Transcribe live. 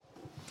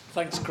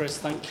Thanks, Chris.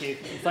 Thank you.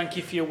 Thank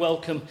you for your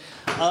welcome.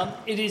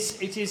 It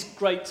is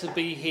great to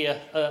be here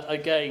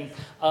again.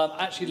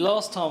 Actually,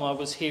 last time I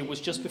was here was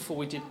just before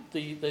we did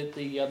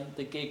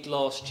the gig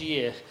last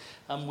year,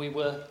 and we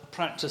were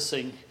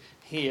practicing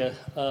here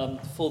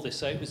for this.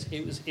 So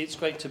it's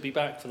great to be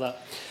back for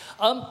that.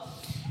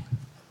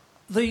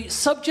 The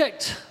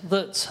subject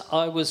that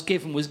I was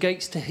given was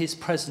Gates to His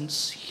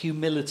Presence,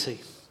 humility.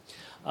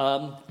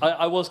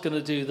 I was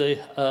going to do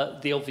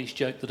the obvious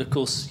joke that, of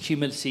course,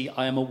 humility,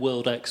 I am a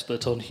world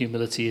expert on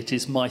humility. It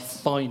is my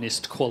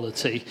finest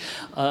quality,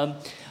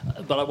 but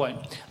I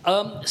won't.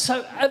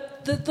 So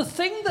the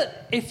thing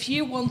that, if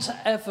you want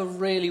to ever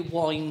really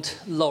wind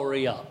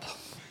Laurie up,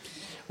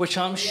 which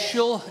I'm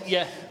sure,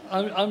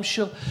 I'm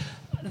sure,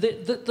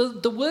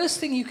 the worst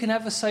thing you can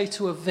ever say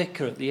to a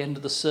vicar at the end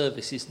of the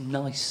service is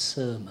nice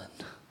sermon.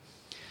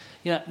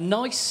 You know,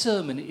 nice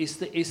sermon is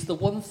the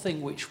one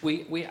thing which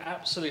we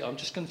absolutely... I'm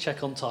just going to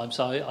check on time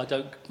so I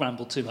don't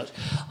ramble too much.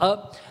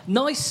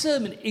 Nice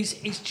sermon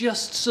is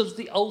just sort of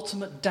the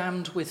ultimate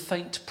damned with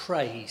faint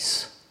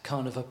praise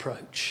kind of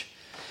approach.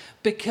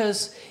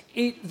 Because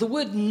the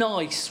word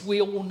nice, we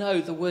all know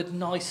the word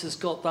nice has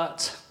got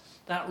that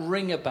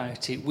ring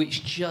about it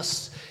which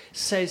just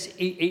says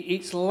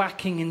it's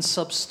lacking in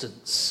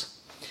substance.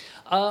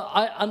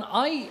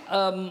 I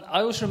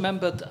always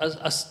remembered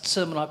a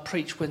sermon I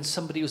preached when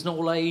somebody was an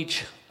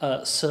all-age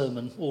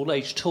sermon,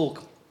 all-age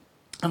talk.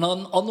 And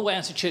on the way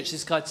out of church,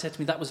 this guy said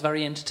to me, that was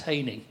very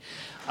entertaining.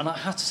 And I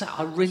had to say,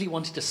 I really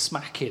wanted to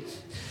smack him.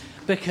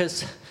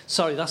 Because,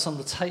 sorry, that's on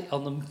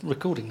the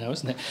recording now,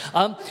 isn't it?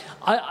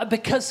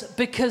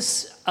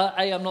 Because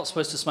A, I'm not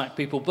supposed to smack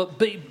people, but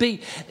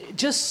B,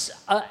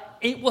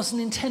 it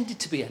wasn't intended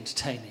to be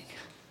entertaining.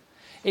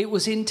 It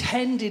was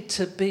intended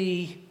to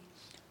be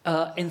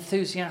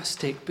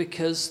enthusiastic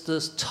because the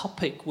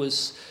topic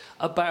was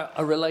about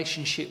a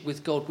relationship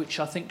with God, which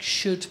I think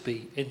should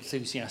be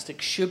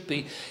enthusiastic, should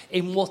be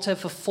in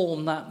whatever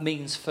form that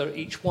means for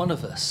each one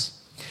of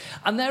us.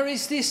 And there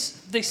is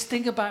this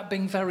thing about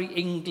being very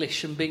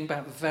English and being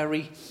about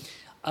very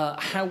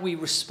how we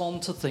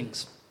respond to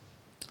things.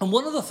 And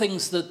one of the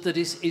things that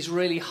is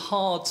really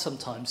hard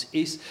sometimes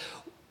is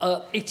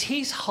it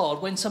is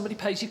hard when somebody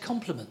pays you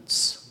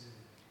compliments.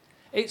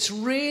 It's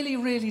really,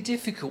 really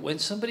difficult when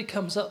somebody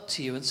comes up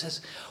to you and says,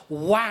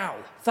 "Wow,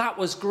 that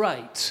was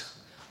great."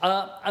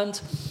 And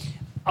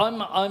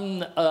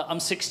I'm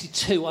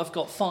 62. I've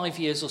got 5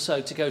 years or so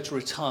to go to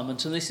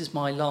retirement, and this is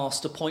my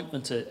last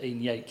appointment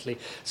in Yateley.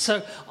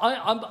 So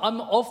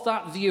I'm of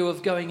that view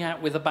of going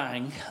out with a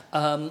bang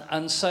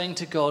and saying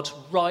to God,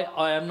 "Right,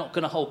 I am not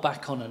going to hold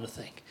back on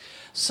anything."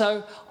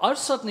 So I've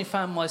suddenly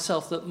found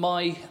myself that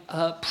my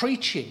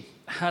preaching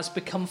has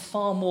become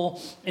far more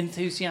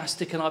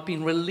enthusiastic, and I've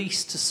been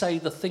released to say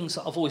the things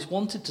that I've always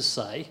wanted to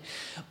say,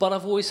 but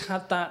I've always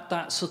had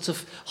that sort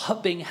of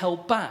being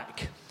held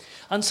back.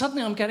 And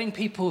suddenly I'm getting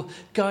people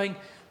going,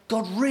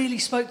 God really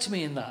spoke to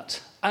me in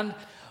that. And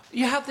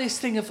you have this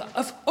thing of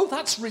oh,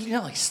 that's really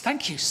nice,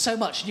 thank you so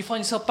much. And you find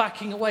yourself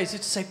backing away as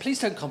if to say, please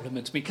don't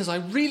compliment me, because I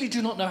really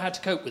do not know how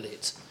to cope with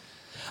it.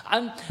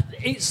 And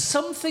it's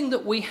something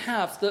that we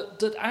have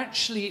that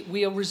actually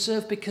we are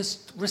reserved,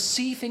 because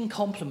receiving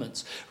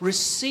compliments,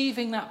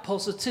 receiving that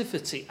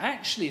positivity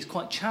actually is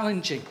quite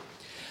challenging.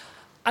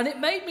 And it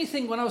made me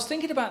think, when I was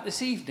thinking about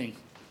this evening,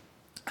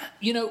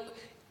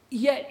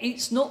 yet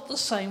it's not the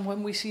same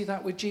when we see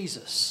that with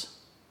Jesus.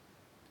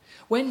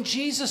 When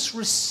Jesus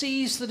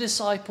receives the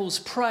disciples'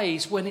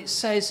 praise, when it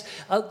says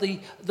at the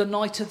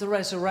night of the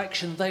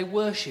resurrection, they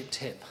worshipped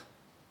him.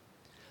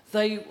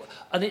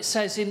 And it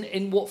says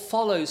in what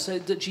follows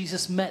that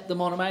Jesus met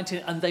them on a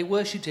mountain and they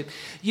worshipped him.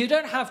 You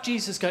don't have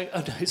Jesus going,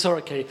 "Oh no, it's all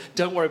okay.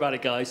 Don't worry about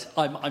it, guys.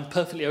 I'm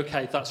perfectly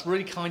okay. That's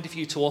really kind of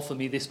you to offer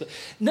me this." But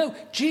no,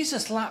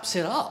 Jesus laps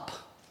it up.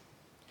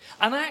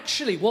 And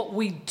actually, what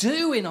we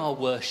do in our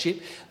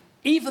worship,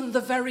 even the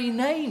very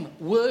name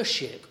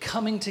worship,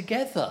 coming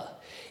together,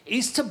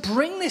 is to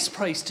bring this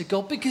praise to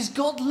God because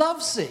God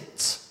loves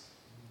it.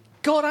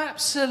 God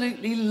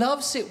absolutely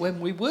loves it when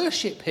we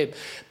worship him,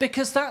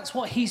 because that's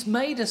what he's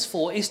made us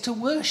for, is to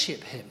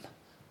worship him.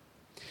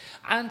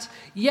 And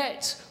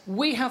yet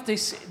we have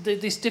this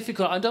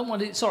difficult... I'm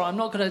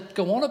not going to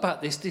go on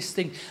about this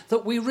thing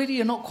that we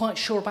really are not quite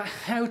sure about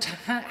how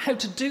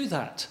to do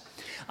that.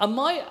 And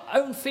my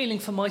own feeling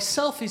for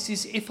myself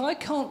is if I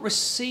can't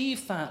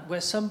receive that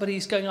where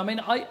somebody's going...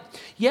 I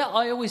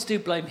always do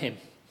blame him.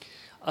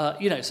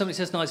 Somebody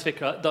says, nice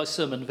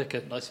sermon,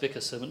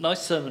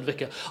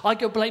 vicar, I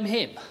go blame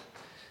him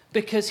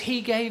because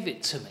he gave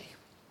it to me.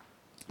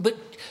 But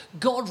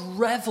God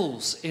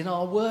revels in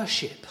our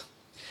worship.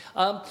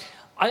 I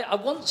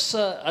once,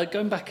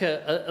 going back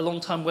a long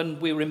time when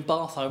we were in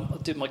Bath, I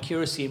did my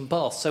curacy in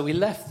Bath. So we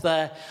left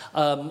there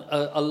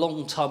a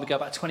long time ago,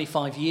 about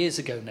 25 years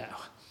ago now.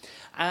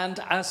 And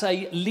as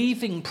a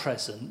leaving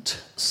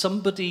present,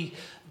 somebody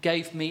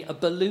gave me a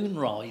balloon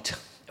ride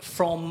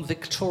from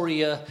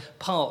Victoria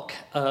Park,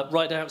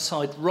 right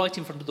outside, right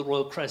in front of the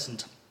Royal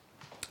Crescent,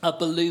 a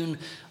balloon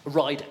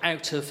ride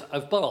out of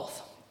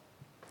Bath.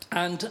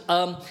 And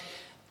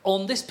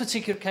On this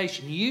particular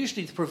occasion,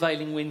 usually the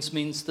prevailing winds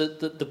means that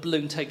the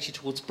balloon takes you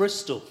towards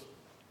Bristol.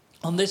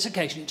 On this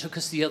occasion, it took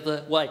us the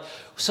other way.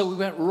 So we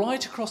went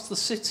right across the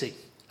city.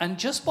 And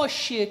just by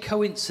sheer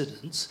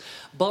coincidence,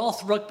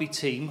 Bath rugby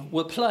team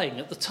were playing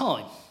at the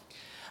time.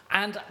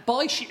 And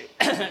by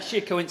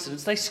sheer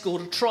coincidence, they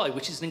scored a try,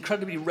 which is an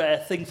incredibly rare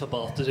thing for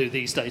Bath to do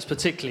these days,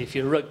 particularly if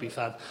you're a rugby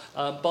fan.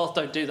 Bath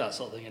don't do that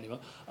sort of thing anymore.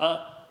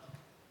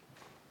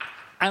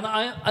 And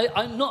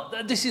I'm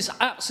not, this is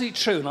absolutely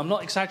true, and I'm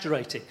not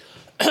exaggerating.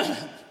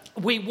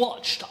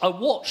 I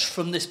watched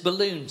from this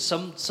balloon,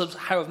 some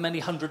however many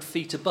 100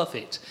 feet above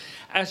it,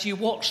 as you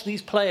watch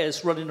these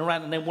players running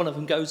around, and then one of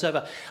them goes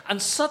over.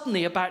 And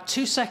suddenly, about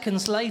 2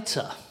 seconds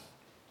later,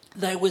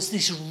 there was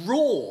this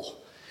roar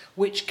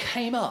which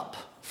came up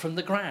from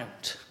the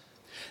ground.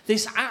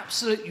 This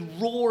absolutely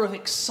roar of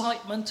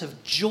excitement,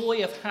 of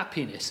joy, of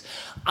happiness.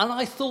 And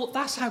I thought,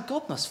 that's how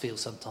God must feel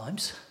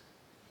sometimes.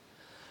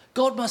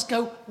 God must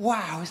go,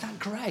 wow, is that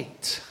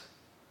great?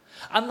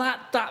 And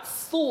that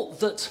thought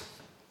that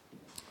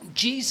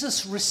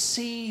Jesus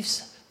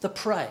receives the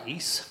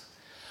praise,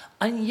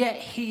 and yet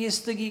he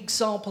is the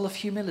example of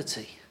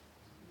humility.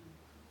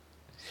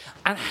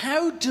 And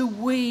how do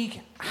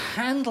we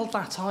handle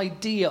that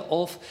idea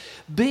of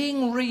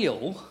being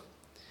real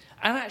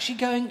and actually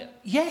going,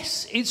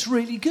 yes, it's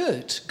really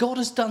good. God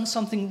has done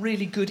something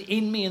really good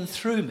in me and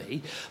through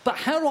me. But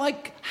how do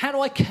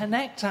I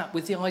connect that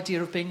with the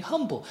idea of being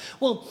humble?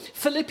 Well,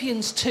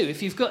 Philippians 2,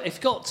 if you've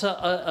got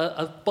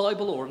a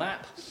Bible or an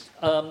app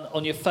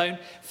on your phone,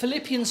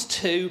 Philippians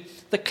 2,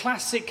 the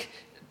classic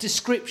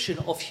description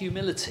of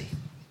humility.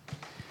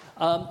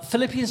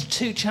 Philippians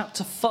 2,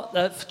 chapter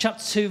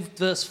 2,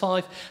 verse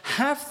 5,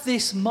 have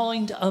this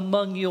mind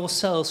among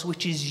yourselves,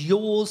 which is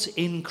yours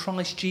in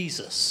Christ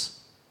Jesus.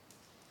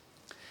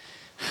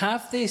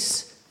 Have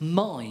this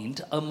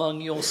mind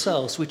among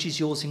yourselves, which is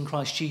yours in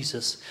Christ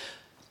Jesus.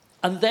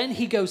 And then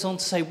he goes on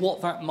to say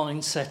what that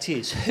mindset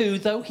is. Who,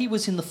 though he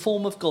was in the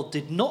form of God,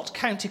 did not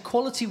count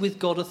equality with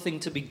God a thing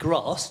to be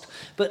grasped,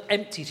 but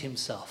emptied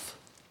himself.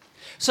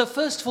 So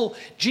first of all,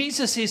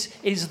 Jesus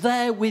is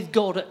there with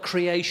God at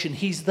creation.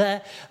 He's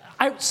there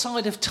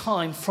outside of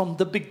time. From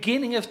the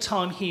beginning of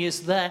time, he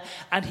is there,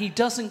 and he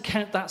doesn't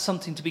count that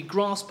something to be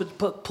grasped.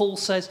 But Paul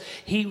says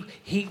he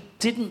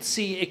didn't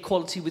see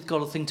equality with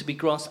God a thing to be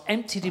grasped,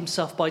 emptied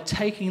himself by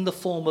taking the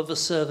form of a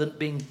servant,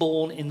 being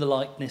born in the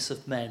likeness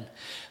of men.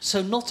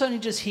 So not only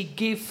does he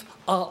give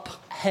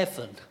up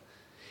heaven,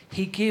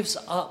 he gives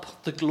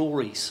up the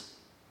glories.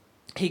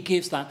 He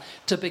gives that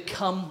to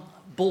become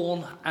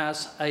born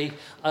as a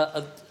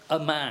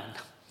man.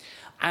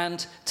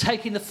 And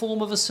taking the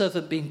form of a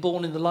servant, being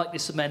born in the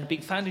likeness of men,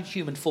 being found in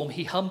human form,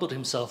 he humbled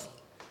himself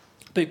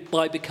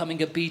by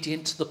becoming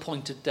obedient to the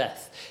point of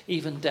death,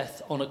 even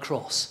death on a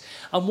cross.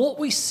 And what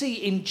we see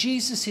in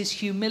Jesus'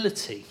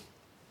 humility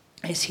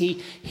is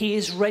he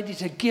is ready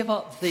to give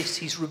up this.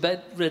 He's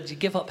ready to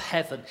give up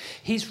heaven.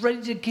 He's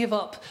ready to give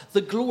up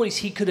the glories.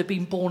 He could have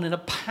been born in a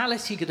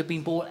palace. He could have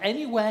been born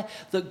anywhere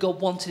that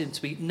God wanted him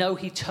to be. No,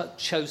 he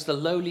chose the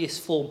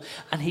lowliest form,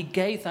 and he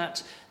gave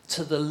that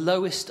to the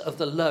lowest of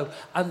the low,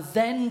 and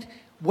then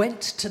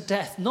went to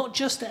death, not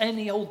just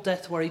any old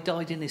death where he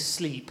died in his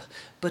sleep,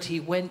 but he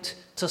went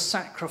to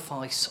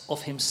sacrifice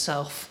of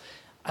himself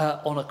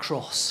on a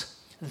cross.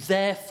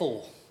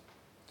 Therefore,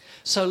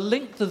 so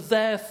link the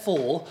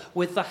therefore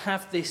with the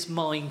have this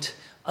mind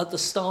at the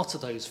start of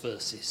those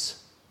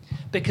verses.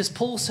 Because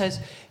Paul says,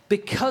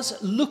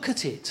 because look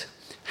at it,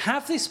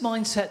 have this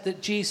mindset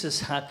that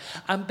Jesus had,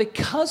 and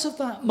because of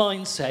that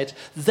mindset,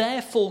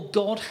 therefore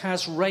God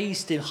has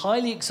raised him,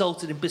 highly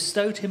exalted him,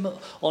 bestowed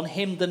on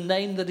him the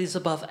name that is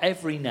above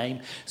every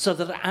name, so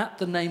that at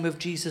the name of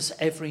Jesus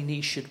every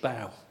knee should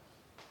bow,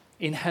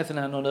 in heaven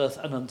and on earth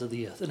and under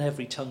the earth, and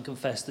every tongue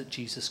confess that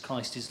Jesus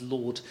Christ is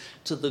Lord,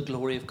 to the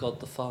glory of God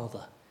the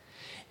Father.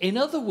 In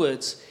other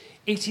words,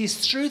 it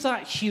is through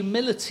that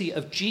humility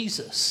of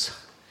Jesus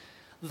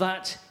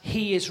that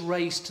he is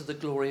raised to the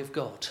glory of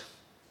God.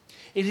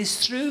 It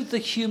is through the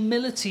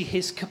humility,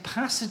 his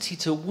capacity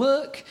to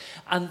work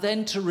and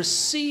then to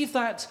receive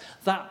that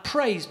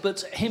praise,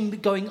 but him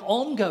going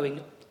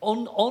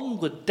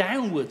onward,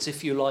 downwards,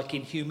 if you like,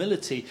 in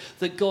humility,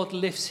 that God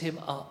lifts him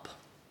up.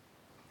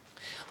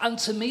 And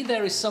to me,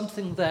 there is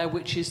something there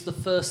which is the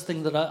first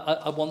thing that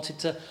I wanted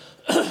to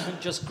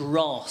just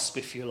grasp,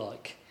 if you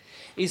like,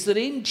 is that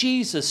in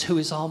Jesus, who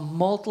is our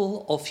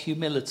model of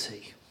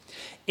humility,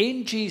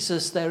 in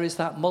Jesus, there is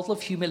that model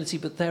of humility,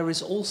 but there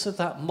is also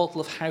that model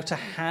of how to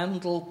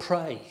handle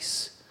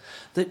praise.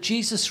 That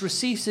Jesus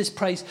receives this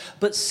praise,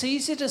 but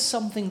sees it as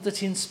something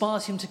that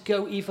inspires him to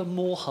go even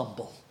more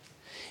humble.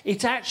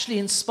 It actually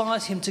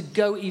inspires him to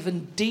go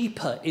even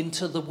deeper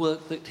into the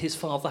work that his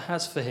Father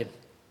has for him.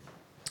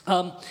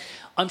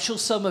 I'm sure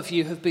some of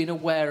you have been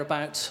aware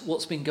about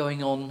what's been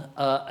going on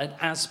at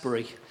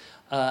Asbury.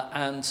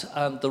 And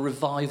the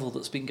revival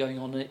that's been going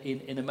on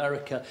in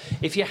America.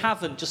 If you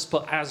haven't, just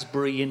put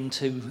Asbury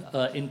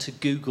into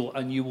Google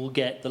and you will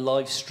get the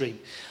live stream.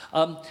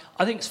 I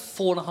think it's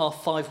 4.5,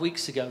 5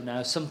 weeks ago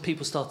now, some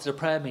people started a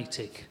prayer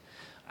meeting.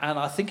 and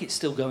I think it's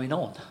still going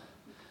on.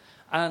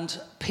 And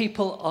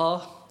people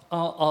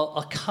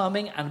are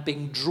coming and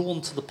being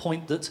drawn to the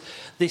point that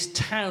this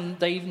town,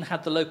 they even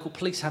had the local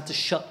police had to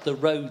shut the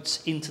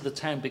roads into the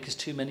town because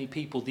too many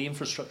people, the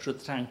infrastructure of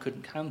the town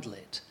couldn't handle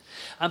it.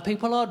 And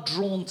people are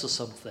drawn to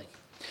something.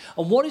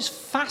 And what is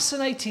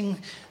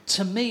fascinating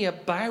to me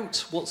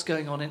about what's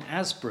going on in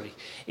Asbury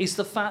is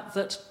the fact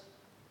that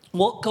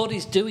what God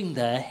is doing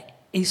there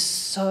is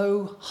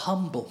so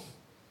humble.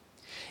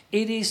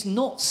 It is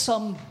not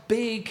some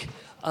big,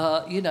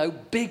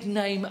 big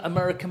name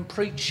American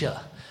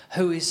preacher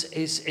who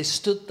is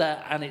stood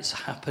there and it's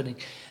happening.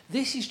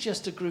 This is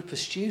just a group of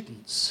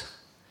students,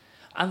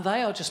 and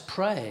they are just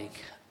praying,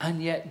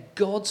 and yet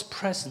God's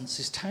presence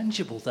is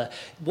tangible there.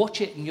 Watch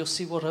it and you'll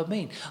see what I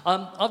mean.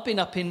 I've been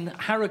up in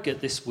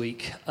Harrogate this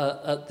week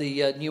at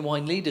the New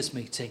Wine Leaders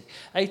meeting,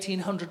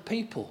 1,800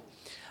 people,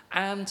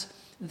 and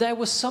there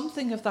was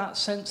something of that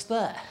sense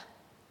there.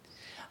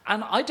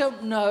 And I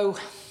don't know,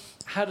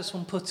 how does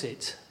one put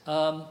it?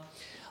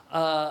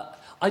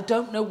 I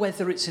don't know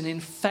whether it's an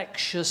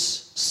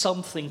infectious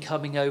something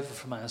coming over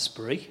from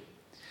Asbury.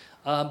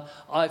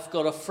 I've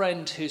got a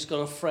friend whose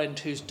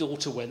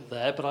daughter went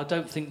there, but I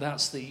don't think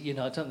that's I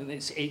don't think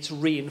it's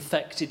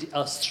reinfected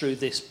us through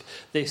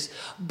this.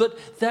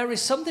 But there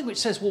is something which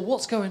says, well,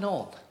 what's going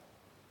on?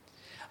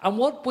 And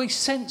what we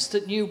sensed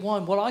at New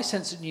Wine, what I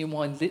sensed at New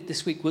Wine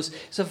this week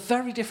it's a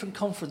very different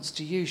conference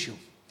to usual.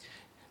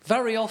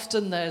 Very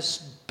often there's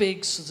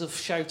big sort of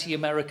shouty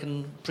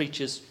American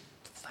preachers.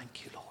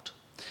 Thank you,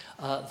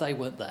 Lord. They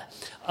weren't there.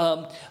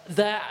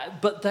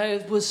 But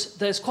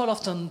there's quite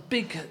often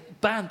big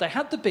band. They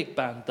had the big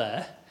band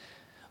there,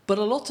 but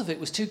a lot of it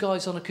was two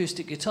guys on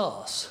acoustic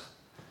guitars.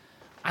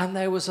 And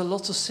there was a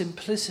lot of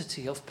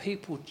simplicity of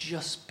people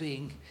just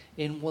being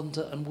in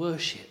wonder and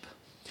worship.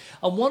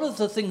 And one of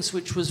the things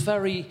which was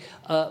very,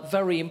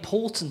 very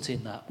important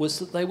in that was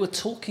that they were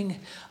talking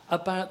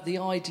about the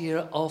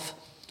idea of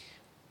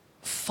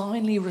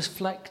finally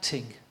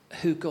reflecting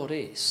who God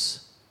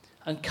is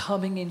and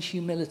coming in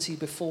humility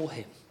before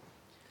him.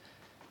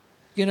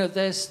 You know,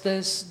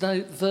 there's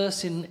no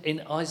verse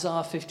in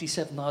Isaiah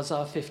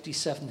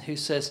 57, who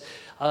says,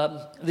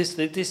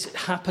 this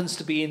happens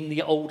to be in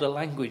the older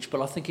language,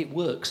 but I think it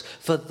works.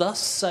 For thus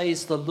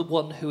says the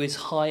one who is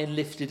high and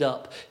lifted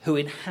up, who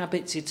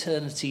inhabits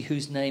eternity,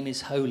 whose name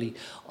is holy.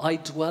 I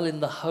dwell in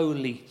the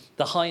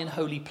high and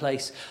holy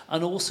place,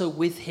 and also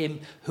with him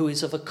who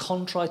is of a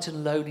contrite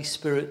and lowly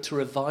spirit, to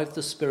revive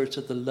the spirit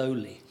of the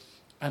lowly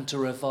and to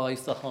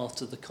revive the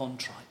heart of the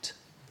contrite.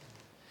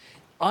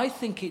 I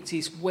think it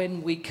is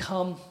when we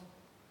come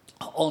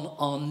on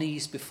our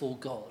knees before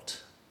God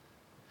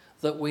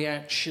that we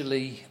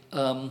actually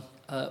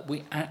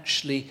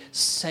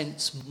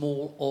sense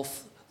more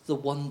of the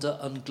wonder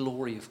and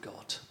glory of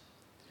God.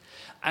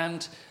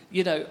 And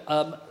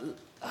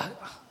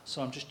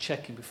so I'm just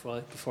checking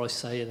before I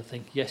say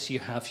anything. Yes, you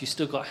have. You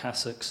still got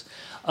hassocks.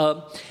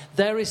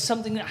 There is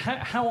something that.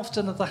 How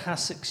often are the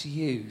hassocks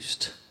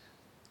used?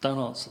 Don't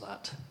answer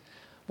that.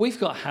 We've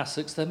got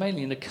hassocks. They're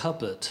mainly in a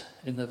cupboard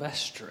in the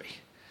vestry.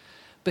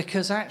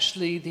 Because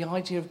actually the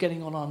idea of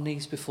getting on our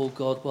knees before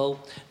God, well,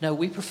 no,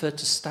 we prefer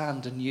to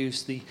stand and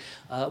use the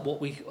what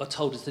we are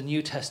told is the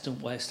New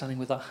Testament way of standing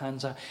with our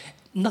hands out.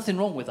 Nothing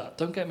wrong with that,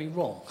 don't get me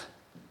wrong.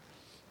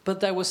 But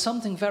there was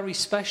something very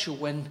special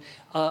when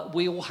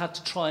we all had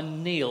to try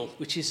and kneel,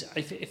 which is,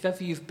 if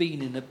ever you've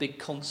been in a big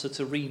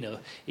concert arena,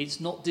 it's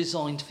not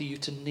designed for you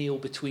to kneel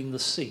between the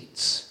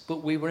seats,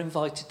 but we were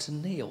invited to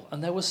kneel.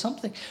 And there was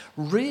something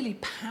really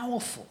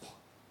powerful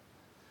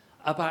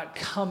about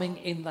coming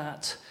in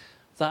that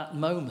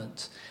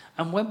moment.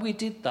 And when we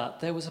did that,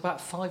 there was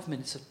about 5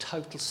 minutes of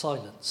total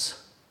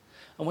silence.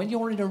 And when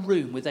you're in a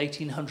room with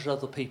 1,800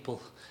 other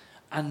people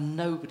and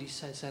nobody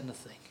says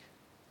anything,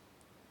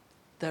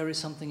 there is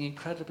something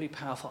incredibly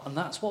powerful. And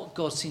that's what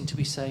God seemed to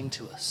be saying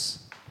to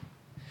us.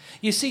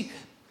 You see,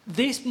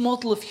 this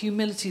model of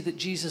humility that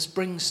Jesus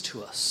brings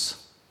to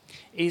us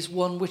is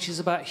one which is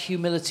about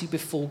humility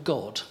before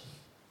God.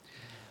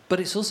 But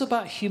it's also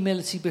about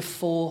humility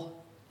before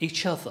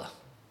each other.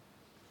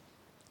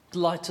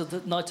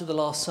 The night of the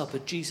Last Supper,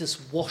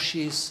 Jesus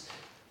washes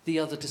the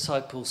other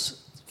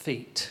disciples'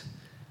 feet.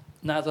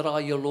 Now that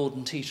I, your Lord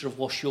and teacher, have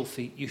washed your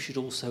feet, you should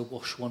also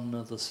wash one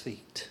another's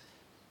feet.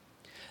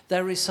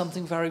 There is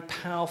something very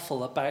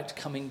powerful about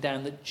coming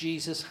down, that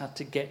Jesus had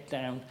to get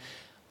down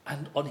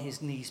and on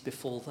his knees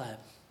before them.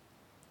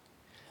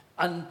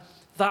 And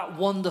that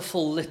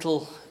wonderful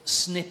little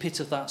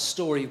snippet of that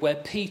story where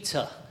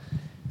Peter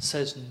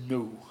says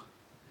no.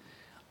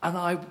 And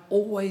I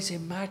always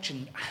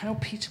imagine how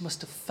Peter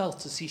must have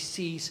felt as he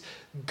sees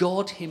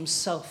God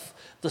himself,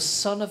 the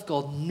Son of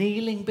God,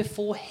 kneeling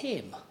before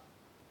him.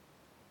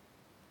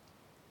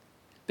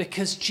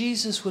 Because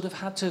Jesus would have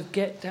had to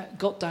have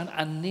got down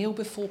and kneel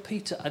before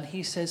Peter, and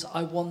he says,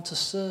 I want to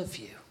serve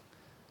you.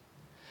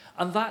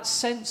 And that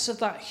sense of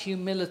that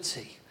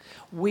humility,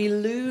 we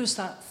lose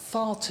that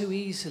far too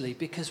easily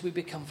because we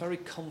become very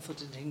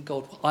confident in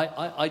God.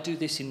 I do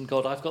this in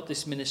God. I've got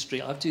this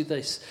ministry. I do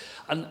this.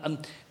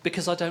 And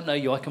because I don't know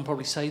you, I can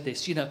probably say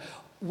this. You know,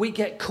 we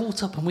get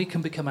caught up and we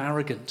can become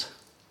arrogant.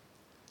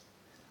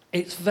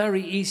 It's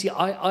very easy.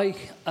 I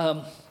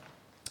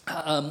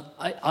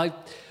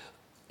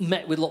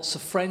met with lots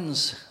of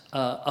friends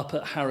up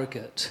at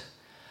Harrogate,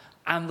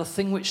 and the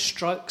thing which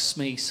strikes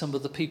me, some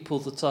of the people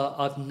that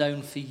I've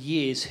known for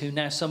years, who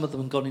now some of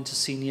them have gone into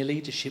senior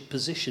leadership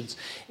positions,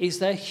 is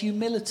their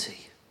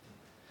humility.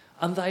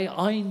 And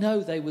I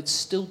know they would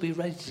still be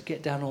ready to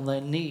get down on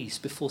their knees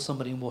before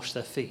somebody and wash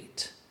their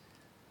feet.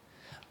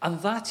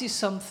 And that is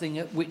something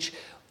at which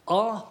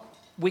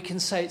we can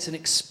say it's an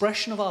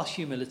expression of our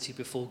humility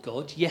before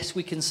God. Yes,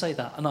 we can say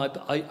that, and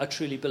I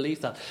truly believe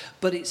that.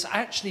 But it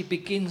actually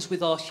begins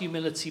with our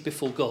humility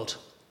before God.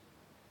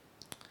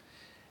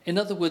 In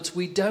other words,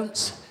 we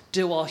don't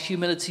do our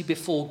humility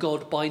before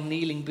God by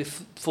kneeling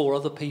before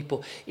other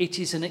people. It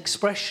is an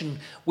expression.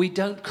 We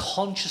don't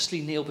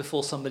consciously kneel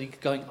before somebody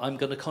going, I'm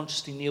going to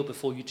consciously kneel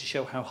before you to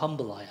show how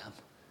humble I am.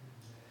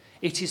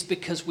 It is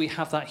because we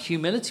have that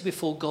humility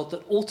before God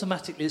that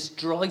automatically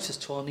drives us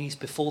to our knees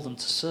before them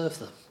to serve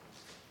them.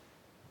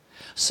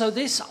 So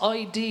this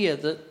idea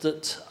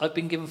that I've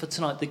been given for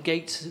tonight, the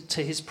gate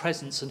to his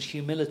presence and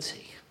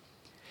humility,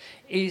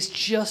 is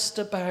just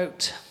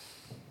about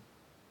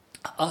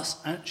us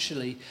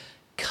actually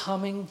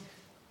coming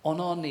on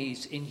our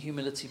knees in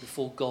humility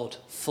before God,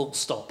 full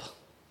stop.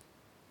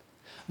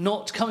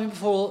 Not coming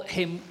before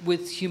him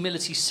with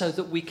humility so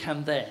that we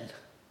can then.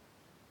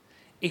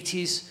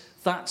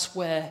 That's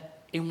where,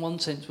 in one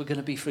sense, we're going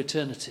to be for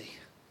eternity.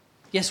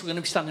 Yes, we're going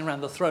to be standing around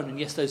the throne, and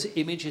yes, those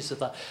images of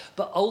that.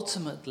 But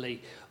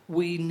ultimately,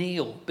 we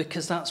kneel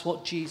because that's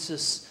what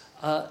Jesus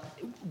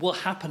will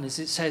happen, as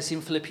it says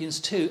in Philippians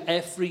 2,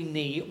 every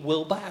knee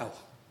will bow.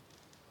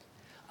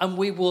 And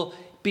we will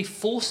be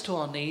forced to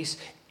our knees,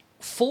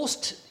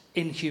 forced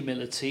in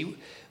humility.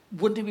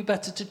 Wouldn't it be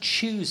better to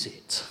choose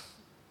it?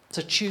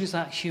 To choose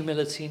that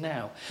humility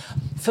now?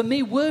 For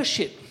me,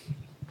 worship,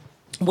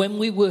 when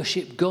we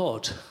worship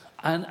God,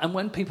 and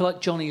when people like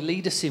Johnny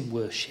lead us in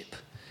worship,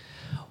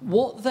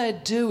 what they're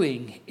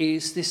doing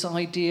is this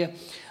idea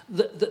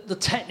that the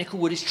technical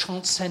word is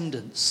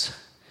transcendence.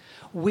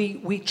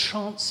 We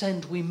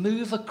transcend, we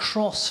move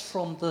across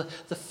from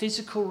the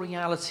physical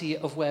reality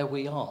of where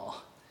we are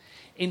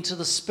into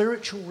the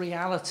spiritual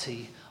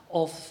reality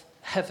of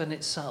heaven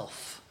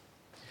itself.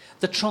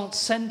 The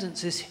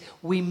transcendence is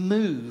we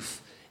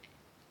move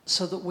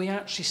so that we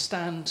actually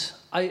stand,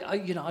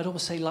 I'd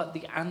almost say like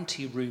the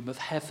ante-room of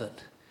heaven.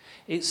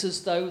 It's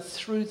as though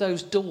through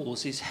those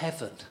doors is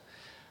heaven.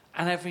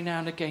 And every now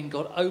and again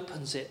God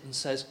opens it and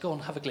says, go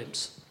on, have a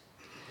glimpse.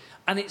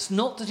 And it's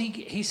not that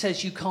he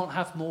says you can't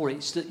have more,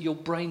 it's that your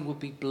brain would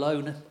be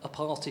blown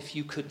apart if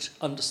you could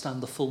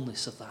understand the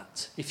fullness of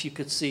that, if you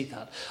could see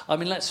that. I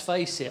mean, let's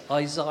face it,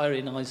 Isaiah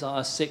in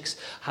Isaiah 6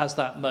 has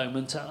that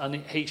moment, and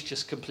he's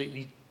just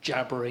completely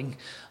jabbering.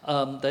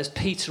 There's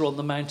Peter on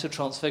the Mount of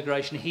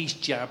Transfiguration, he's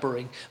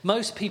jabbering.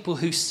 Most people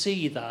who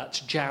see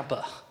that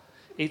jabber.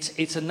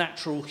 It's a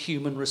natural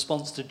human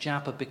response to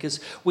jabber because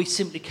we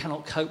simply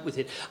cannot cope with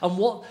it. And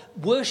what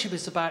worship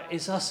is about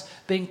is us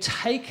being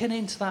taken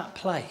into that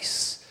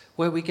place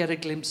where we get a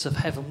glimpse of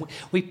heaven.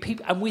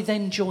 And we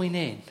then join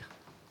in.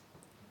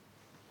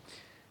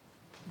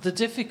 The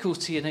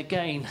difficulty, and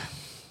again,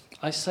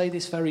 I say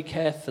this very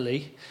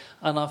carefully,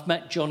 and I've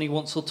met Johnny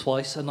once or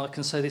twice, and I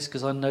can say this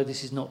because I know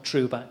this is not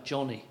true about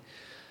Johnny.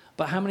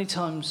 But how many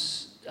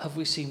times have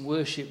we seen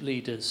worship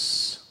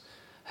leaders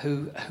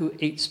who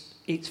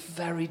it's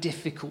very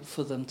difficult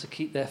for them to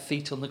keep their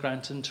feet on the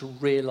ground and to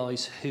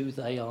realise who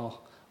they are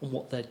and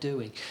what they're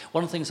doing.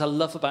 One of the things I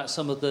love about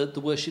some of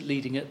the worship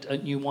leading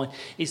at New Wine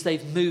is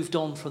they've moved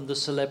on from the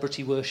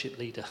celebrity worship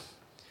leader.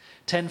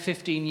 10,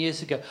 15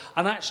 years ago.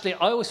 And actually,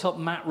 I always felt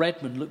Matt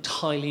Redman looked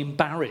highly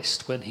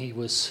embarrassed when he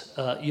was,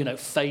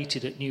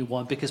 feted at New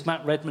Wine, because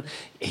Matt Redman,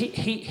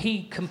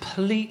 he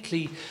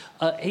completely,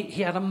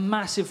 he had a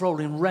massive role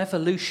in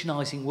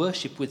revolutionising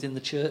worship within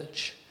the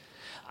church.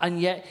 And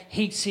yet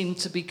he seemed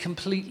to be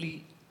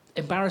completely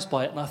embarrassed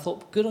by it. And I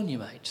thought, good on you,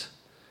 mate.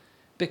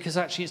 Because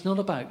actually it's not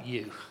about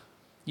you.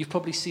 You've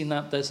probably seen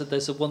that.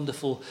 There's a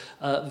wonderful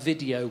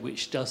video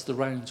which does the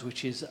rounds,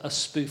 which is a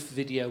spoof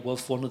video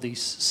of one of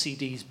these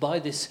CDs by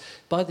this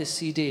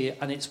CD.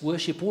 And it's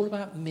worship all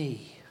about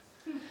me.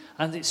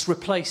 And it's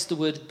replaced the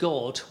word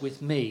God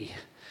with me.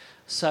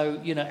 So,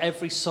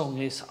 every song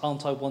is,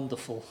 aren't I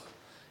wonderful?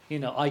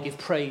 I give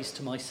praise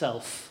to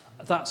myself.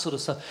 That sort of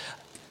stuff.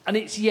 And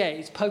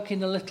it's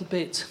poking a little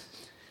bit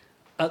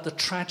at the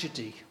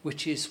tragedy,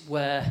 which is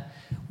where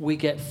we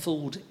get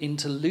fooled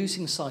into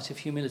losing sight of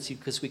humility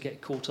because we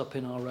get caught up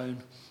in our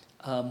own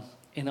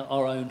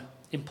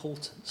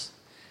importance.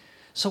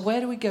 So where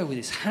do we go with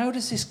this? How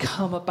does this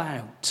come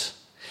about?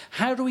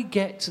 How do we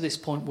get to this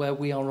point where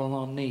we are on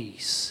our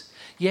knees?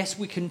 Yes,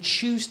 we can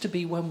choose to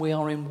be when we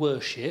are in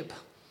worship,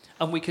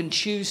 and we can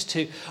choose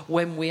to,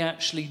 when we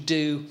actually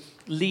do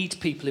lead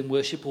people in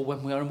worship, or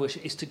when we are in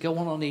worship, is to go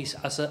on our knees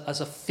as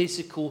a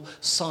physical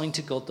sign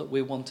to God that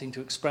we're wanting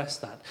to express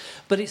that.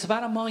 But it's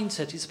about a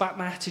mindset, it's about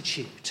an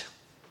attitude.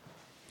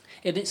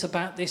 And it's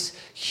about this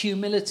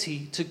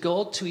humility to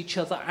God, to each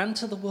other, and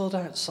to the world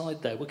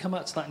outside there. We'll come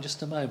back to that in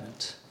just a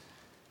moment.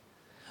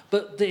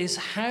 But there's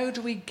how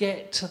do we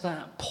get to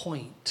that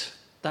point,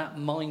 that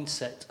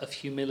mindset of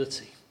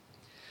humility?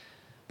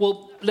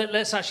 Well,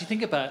 let's actually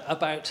think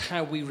about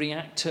how we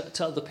react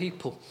to other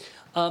people.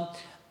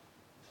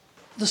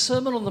 The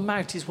Sermon on the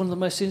Mount is one of the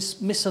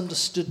most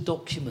misunderstood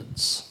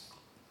documents.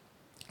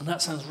 And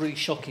that sounds really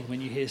shocking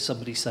when you hear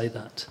somebody say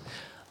that.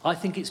 I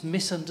think it's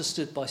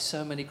misunderstood by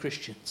so many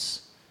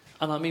Christians.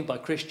 And I mean by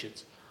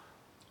Christians.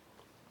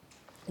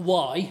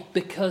 Why?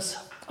 Because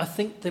I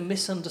think they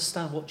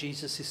misunderstand what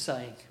Jesus is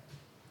saying.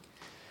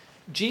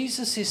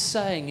 Jesus is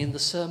saying in the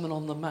Sermon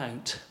on the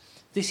Mount,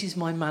 this is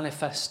my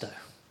manifesto.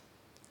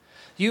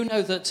 You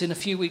know that in a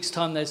few weeks'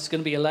 time there's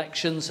going to be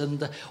elections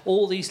and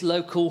all these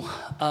local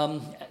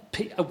wannabe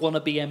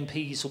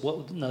MPs,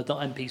 not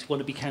MPs,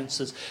 wannabe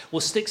councillors, will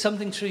stick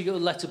something through your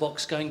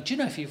letterbox going, do you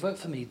know, if you vote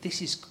for me,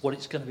 this is what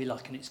it's going to be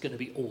like and it's going to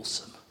be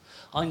awesome.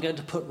 I'm going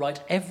to put right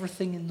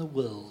everything in the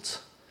world.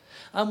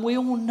 And we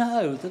all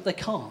know that they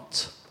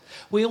can't.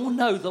 We all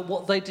know that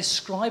what they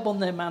describe on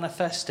their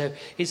manifesto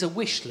is a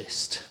wish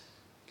list.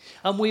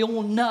 And we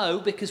all know,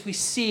 because we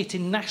see it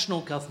in national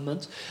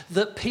government,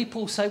 that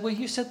people say, well,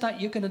 you said that,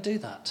 you're going to do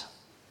that.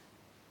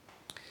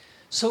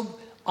 So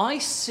I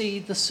see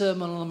the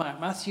Sermon on the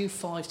Mount, Matthew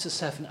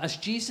 5-7, as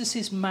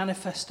Jesus'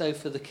 manifesto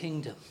for the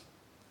kingdom.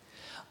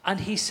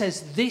 And he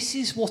says, this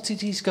is what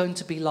it is going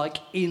to be like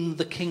in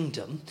the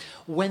kingdom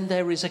when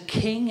there is a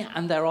king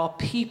and there are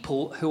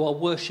people who are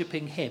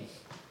worshipping him.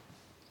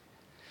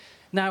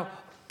 Now,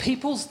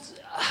 people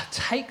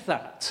take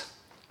that,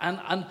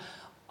 and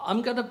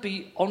I'm going to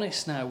be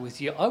honest now with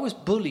you. I was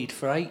bullied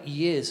for 8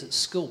 years at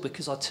school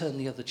because I turned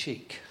the other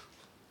cheek.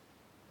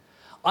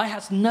 I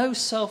had no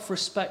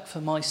self-respect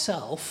for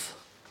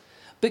myself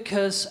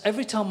because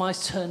every time I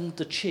turned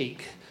the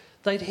cheek,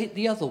 they'd hit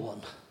the other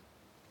one.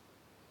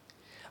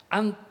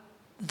 And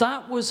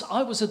I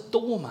was a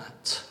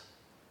doormat.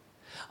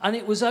 And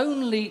it was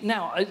only,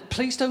 now,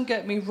 please don't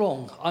get me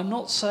wrong. I'm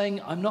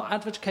not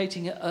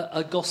advocating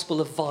a gospel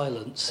of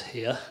violence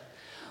here.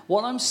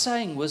 What I'm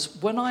saying was,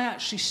 when I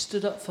actually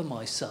stood up for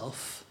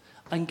myself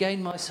and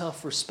gained my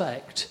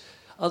self-respect,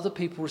 other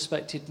people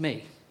respected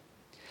me.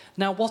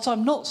 Now, what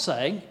I'm not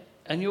saying,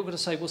 and you're going to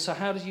say, well, so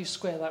how did you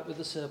square that with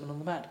the Sermon on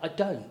the Mount? I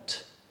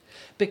don't.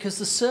 Because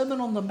the Sermon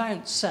on the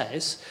Mount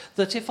says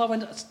that if I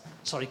went...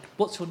 Sorry,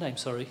 what's your name,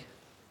 sorry?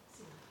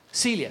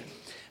 Celia.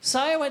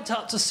 Say I went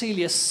up to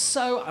Celia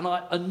and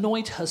I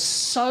annoyed her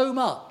so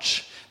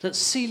much that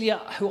Celia,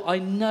 who I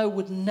know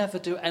would never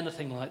do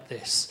anything like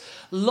this,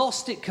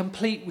 lost it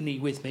completely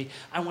with me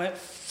and went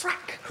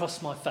frack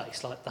across my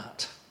face like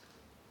that.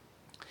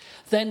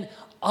 Then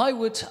I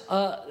would,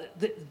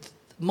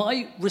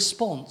 my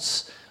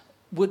response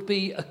would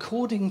be,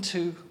 according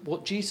to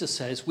what Jesus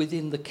says,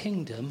 within the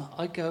kingdom,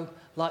 I go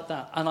like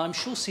that. And I'm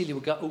sure Celia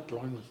would go, oh,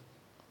 blimey.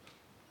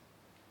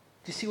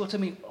 Do you see what I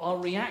mean? Our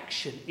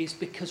reaction is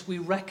because we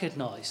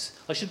recognise.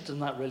 I should have done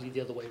that really the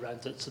other way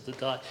around to the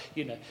guy,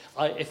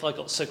 if I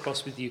got so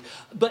cross with you.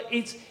 But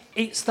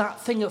it's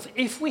that thing of,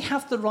 if we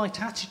have the right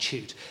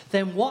attitude,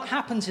 then what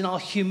happens in our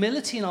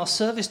humility and our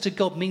service to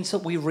God means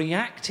that we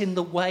react in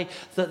the way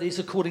that is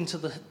according to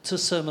the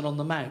Sermon on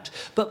the Mount.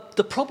 But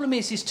the problem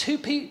is too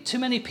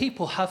many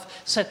people have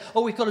said,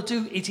 oh, we've got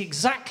to do it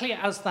exactly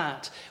as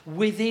that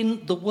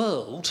within the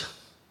world.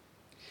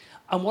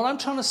 And what I'm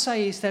trying to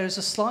say is there is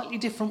a slightly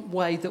different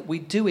way that we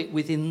do it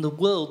within the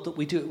world that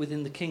we do it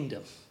within the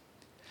kingdom.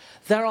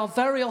 There are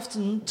very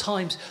often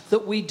times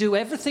that we do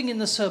everything in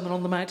the Sermon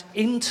on the Mount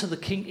into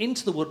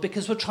the world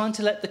because we're trying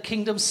to let the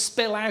kingdom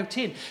spill out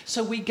in.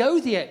 So we go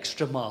the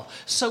extra mile.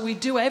 So we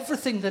do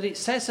everything that it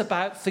says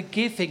about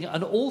forgiving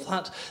and all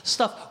that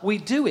stuff. We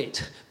do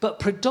it. But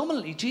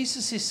predominantly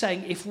Jesus is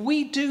saying if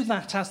we do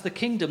that as the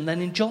kingdom,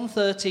 then in John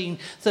 13,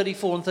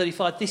 34 and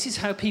 35, this is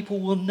how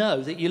people will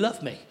know that you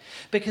love me.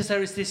 Because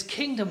there is this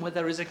kingdom where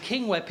there is a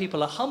king where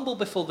people are humble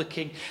before the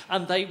king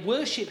and they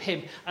worship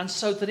him. And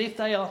so that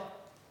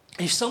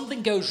if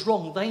something goes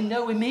wrong, they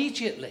know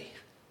immediately.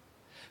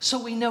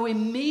 So we know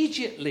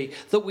immediately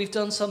that we've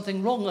done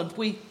something wrong and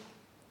we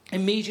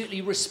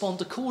immediately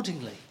respond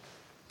accordingly.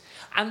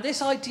 And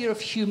this idea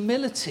of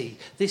humility,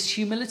 this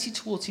humility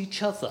towards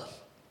each other,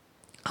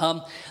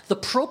 the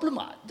problem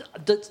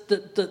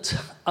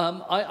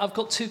I've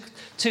got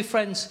two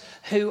friends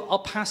who are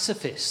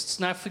pacifists.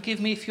 Now, forgive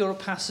me if you're a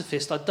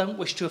pacifist. I don't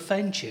wish to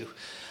offend you.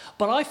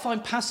 But I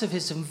find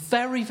pacifism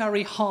very,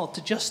 very hard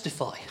to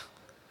justify.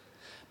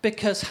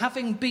 Because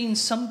having been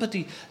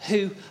somebody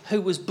who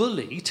was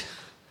bullied,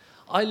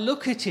 I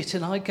look at it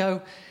and I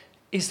go,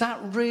 is that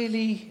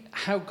really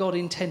how God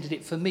intended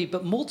it for me?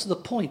 But more to the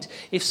point,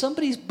 if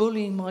somebody's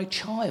bullying my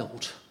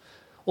child,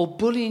 or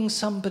bullying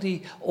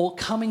somebody, or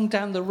coming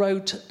down the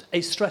road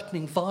is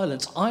threatening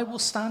violence, I will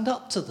stand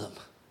up to them.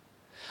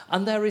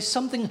 And there is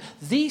something,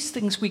 these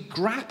things we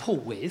grapple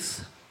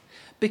with,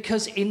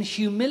 because in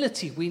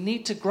humility we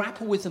need to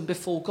grapple with them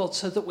before God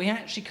so that we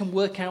actually can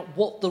work out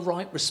what the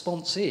right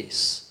response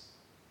is.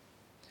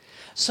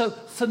 So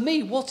for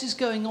me, what is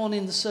going on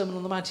in the Sermon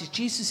on the Mount is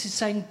Jesus is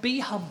saying, be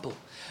humble,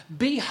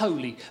 be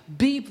holy,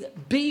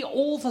 be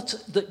all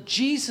that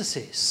Jesus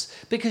is.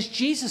 Because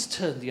Jesus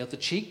turned the other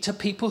cheek to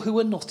people who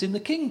are not in the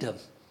kingdom.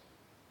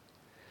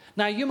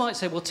 Now, you might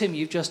say, well, Tim,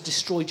 you've just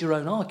destroyed your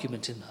own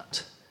argument in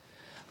that.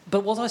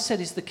 But what I said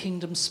is the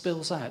kingdom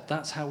spills out.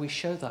 That's how we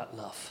show that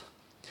love.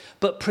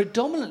 But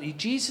predominantly,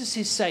 Jesus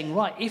is saying,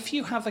 right, if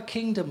you have a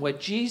kingdom where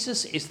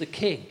Jesus is the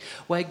king,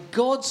 where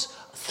God's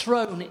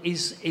throne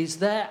is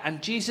there,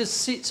 and Jesus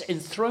sits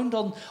enthroned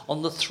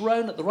on the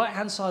throne at the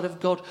right-hand side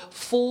of God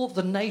for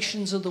the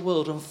nations of the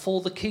world and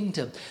for the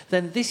kingdom,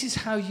 then this is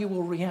how you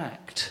will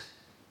react.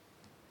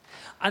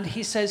 And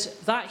he says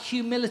that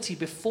humility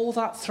before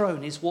that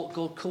throne is what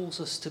God calls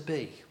us to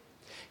be.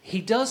 He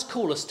does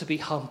call us to be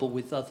humble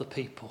with other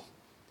people.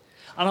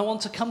 And I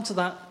want to come to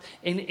that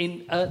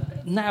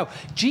now.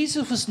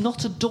 Jesus was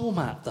not a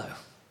doormat, though.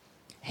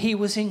 He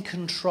was in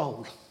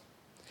control.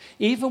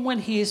 Even when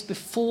he is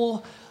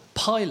before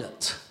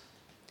Pilate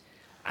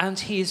and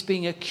he is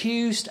being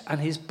accused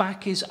and his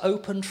back is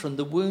opened from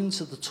the wounds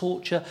of the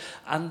torture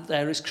and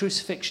there is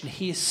crucifixion,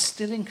 he is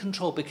still in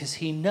control because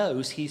he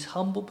knows he's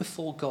humble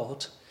before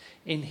God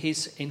in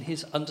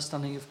his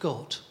understanding of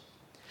God.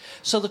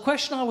 So the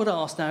question I would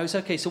ask now is,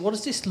 okay, so what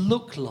does this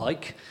look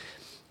like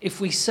if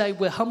we say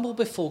we're humble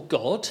before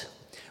God,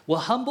 we're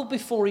humble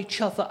before each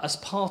other as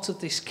part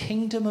of this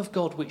kingdom of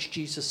God, which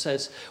Jesus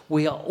says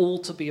we are all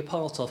to be a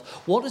part of?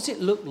 What does it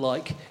look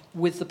like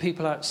with the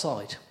people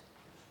outside?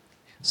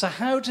 So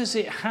how does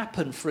it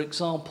happen, for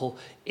example,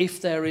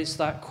 if there is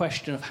that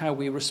question of how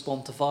we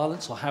respond to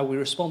violence or how we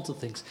respond to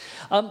things?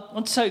 I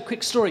want to tell you a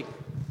quick story.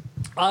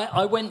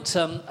 I went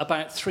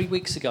about 3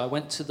 weeks ago, I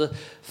went to the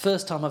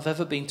first time I've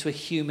ever been to a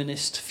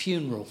humanist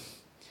funeral.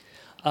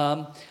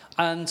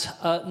 And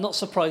not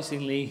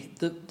surprisingly,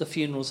 the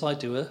funerals I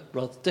do are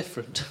rather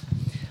different.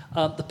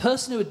 The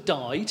person who had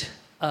died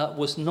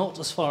was not,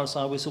 as far as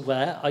I was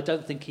aware, I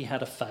don't think he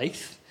had a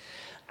faith.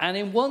 And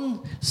in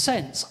one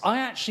sense, I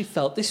actually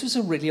felt this was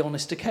a really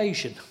honest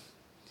occasion.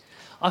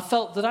 I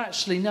felt that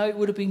actually, no, it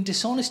would have been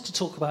dishonest to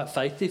talk about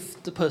faith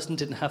if the person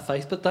didn't have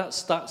faith, but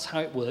that's how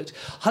it worked.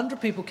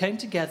 100 people came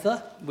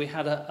together. We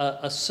had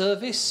a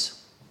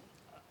service,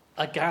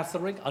 a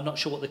gathering, I'm not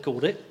sure what they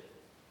called it.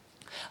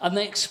 And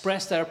they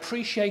expressed their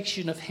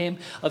appreciation of him,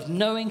 of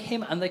knowing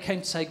him, and they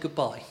came to say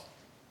goodbye.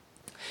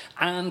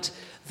 And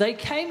they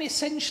came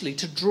essentially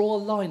to draw a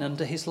line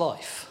under his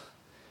life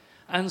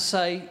and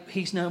say,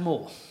 he's no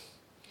more.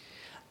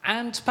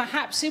 And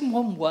perhaps in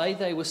one way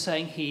they were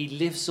saying he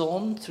lives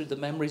on through the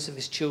memories of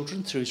his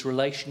children, through his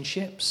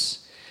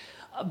relationships.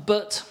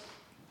 But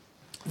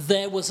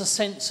there was a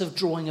sense of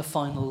drawing a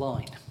final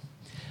line.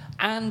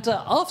 And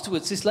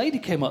afterwards this lady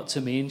came up to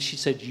me and she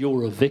said,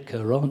 "You're a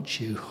vicar, aren't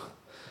you?"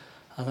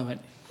 And I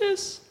went,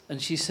 "Yes." And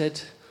she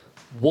said,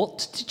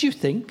 "What did you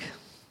think?"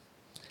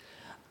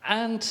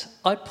 And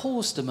I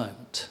paused a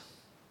moment.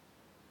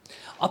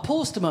 I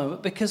paused a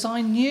moment because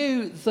I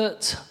knew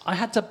that I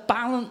had to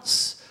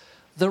balance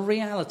the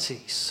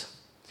realities.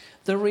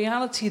 The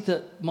reality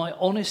that my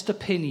honest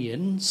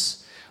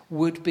opinions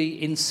would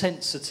be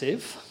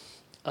insensitive.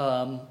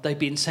 They'd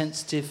be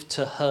insensitive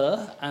to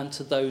her and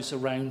to those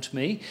around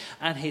me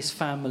and his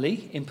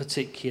family in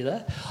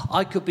particular.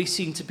 I could be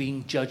seen to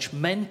being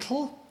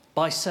judgmental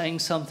by saying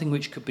something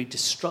which could be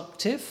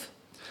destructive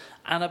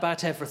and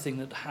about everything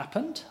that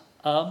happened.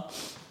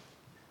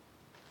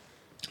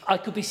 I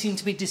could be seen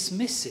to be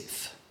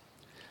dismissive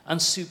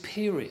and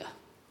superior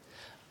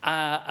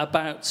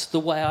about the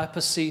way I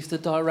perceive the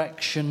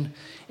direction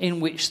in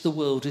which the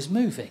world is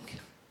moving.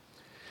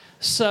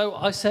 So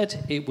I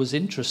said it was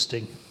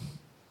interesting.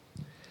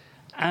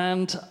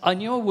 And I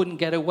knew I wouldn't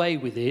get away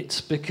with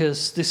it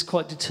because this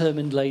quite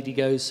determined lady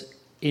goes,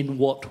 "In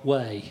what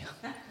way?"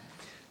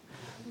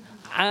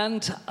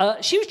 And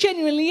she was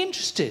genuinely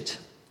interested.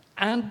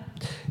 And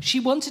she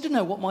wanted to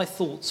know what my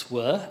thoughts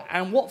were,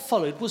 and what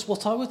followed was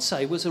what I would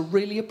say was a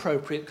really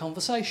appropriate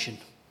conversation.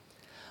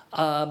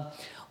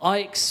 I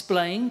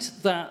explained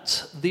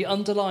that the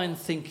underlying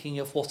thinking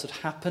of what had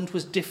happened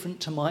was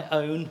different to my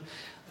own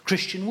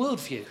Christian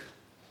worldview.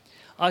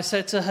 I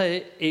said to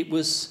her it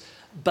was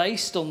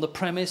based on the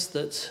premise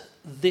that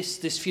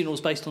this funeral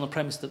was based on the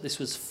premise that this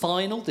was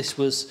final, this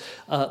was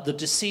the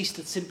deceased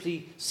had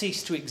simply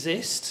ceased to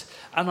exist,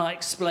 and I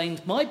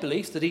explained my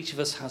belief that each of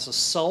us has a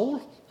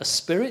soul, a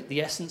spirit,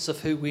 the essence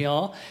of who we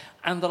are,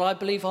 and that I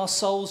believe our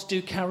souls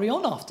do carry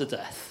on after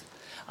death.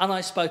 And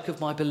I spoke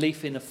of my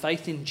belief in a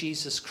faith in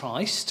Jesus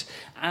Christ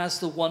as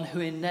the one who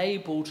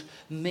enabled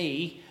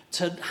me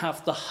to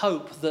have the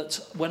hope that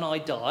when I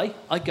die,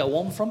 I go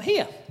on from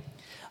here.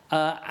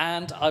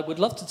 And I would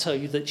love to tell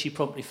you that she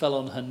promptly fell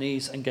on her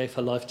knees and gave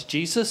her life to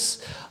Jesus,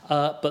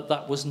 but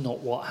that was not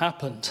what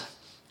happened.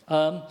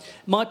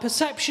 My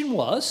perception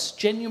was,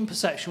 genuine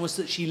perception was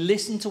that she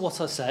listened to what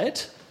I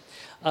said.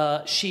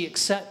 She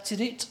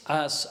accepted it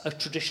as a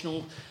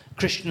traditional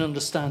Christian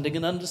understanding,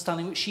 an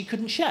understanding which she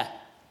couldn't share.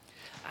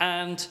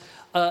 And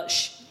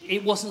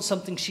it wasn't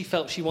something she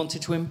felt she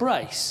wanted to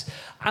embrace.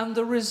 And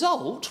the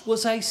result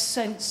was a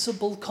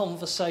sensible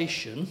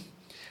conversation,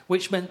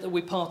 which meant that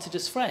we parted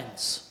as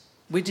friends.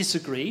 We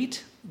disagreed,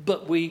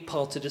 but we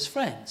parted as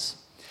friends.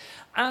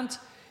 And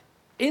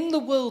in the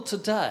world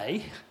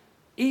today,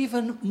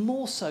 even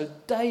more so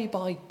day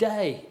by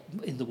day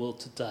in the world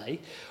today,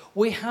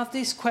 we have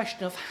this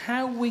question of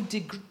how we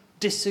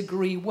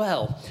disagree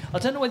well. I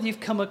don't know whether you've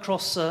come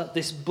across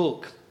this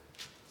book,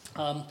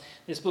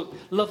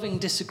 Loving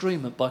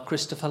Disagreement by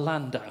Christopher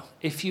Landau.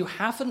 If you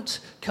haven't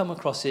come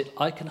across it,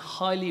 I can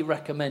highly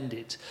recommend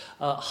it.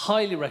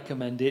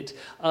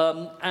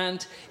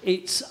 And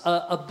it's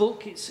a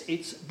book,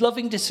 it's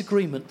Loving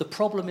Disagreement, the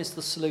problem is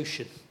the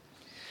solution.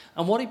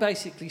 And what he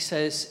basically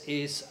says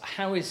is,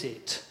 how is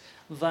it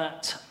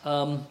that...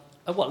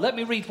 let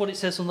me read what it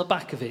says on the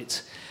back of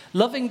it.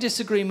 Loving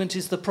disagreement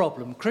is the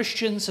problem.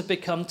 Christians have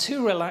become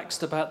too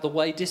relaxed about the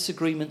way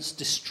disagreements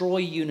destroy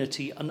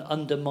unity and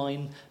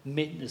undermine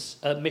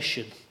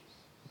mission.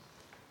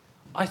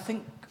 I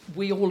think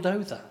we all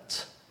know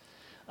that.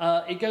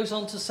 It goes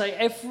on to say,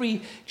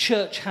 every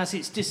church has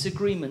its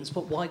disagreements,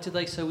 but why do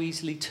they so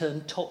easily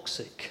turn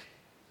toxic?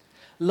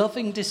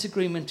 Loving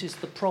disagreement is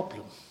the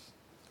problem.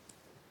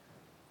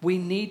 We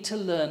need to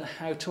learn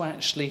how to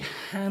actually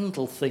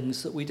handle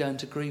things that we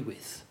don't agree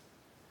with.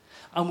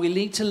 And we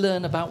need to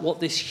learn about what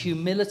this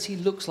humility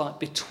looks like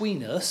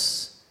between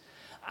us,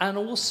 and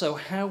also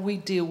how we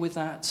deal with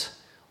that,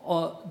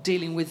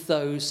 dealing with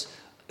those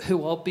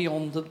who are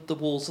beyond the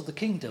walls of the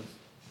kingdom.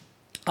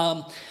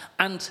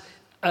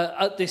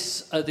 At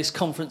this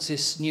conference,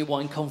 this New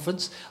Wine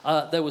Conference,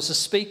 there was a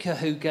speaker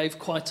who gave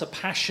quite a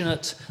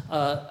passionate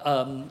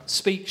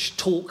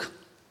talk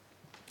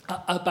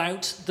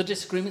about the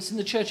disagreements in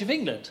the Church of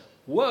England.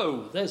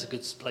 Whoa, there's a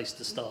good place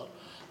to start.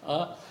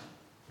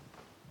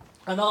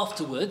 And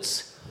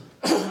afterwards,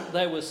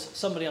 there was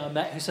somebody I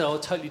met who said, I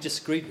totally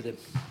disagreed with him.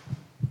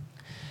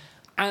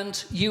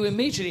 And you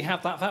immediately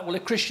have that fact, well,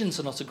 if Christians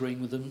are not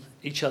agreeing with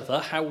each other,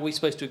 how are we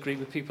supposed to agree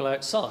with people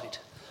outside?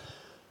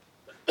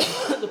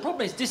 The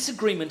problem is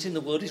disagreement in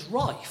the world is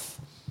rife.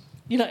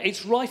 You know,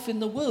 it's rife in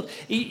the world.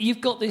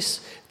 You've got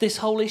this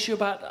whole issue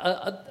about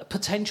a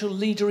potential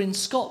leader in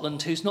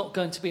Scotland who's not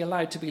going to be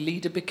allowed to be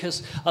leader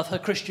because of her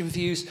Christian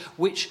views,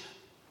 which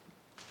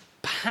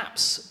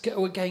perhaps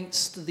go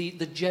against the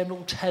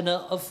general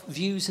tenor of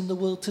views in the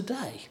world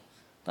today.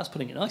 That's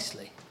putting it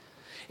nicely.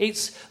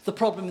 It's the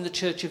problem in the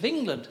Church of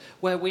England,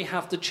 where we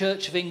have the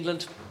Church of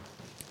England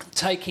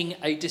taking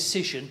a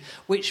decision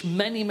which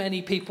many,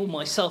 many people,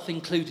 myself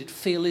included,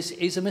 feel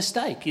is a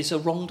mistake, is a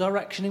wrong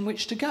direction in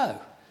which to go.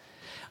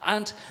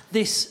 And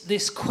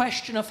this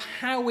question of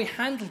how we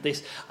handle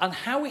this, and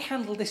how we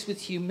handle this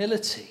with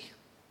humility.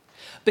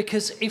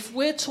 Because if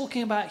we're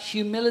talking about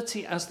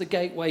humility as the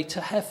gateway to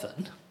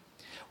heaven,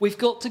 we've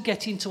got to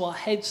get into our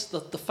heads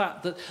the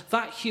fact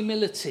that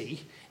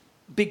humility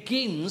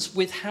begins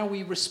with how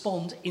we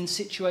respond in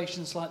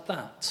situations like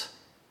that.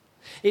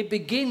 It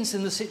begins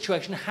in the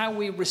situation how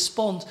we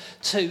respond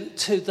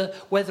to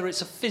whether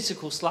it's a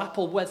physical slap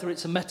or whether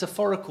it's a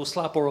metaphorical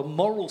slap or a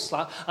moral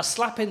slap, a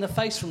slap in the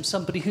face from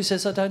somebody who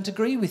says, I don't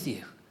agree with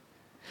you.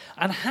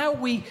 And how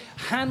we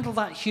handle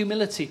that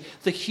humility,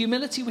 the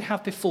humility we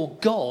have before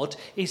God,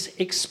 is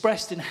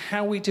expressed in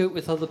how we do it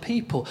with other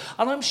people.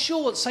 And I'm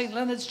sure at St.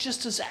 Leonard's,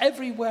 just as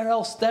everywhere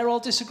else, there are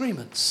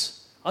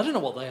disagreements. I don't know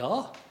what they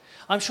are.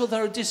 I'm sure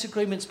there are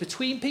disagreements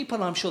between people,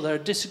 and I'm sure there are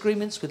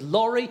disagreements with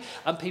Laurie,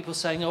 and people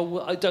saying, oh,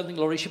 well, I don't think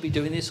Laurie should be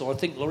doing this, or I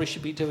think Laurie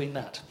should be doing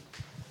that.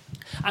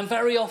 And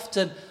very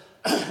often,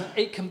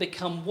 it can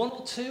become one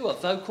or two, a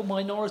vocal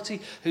minority,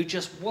 who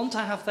just want to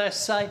have their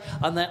say,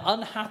 and they're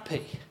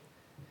unhappy.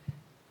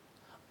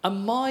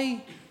 And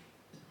my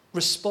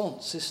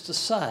response is to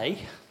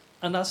say,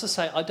 and as I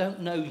say, I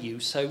don't know you,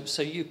 so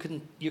you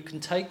can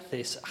take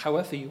this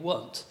however you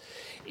want,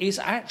 is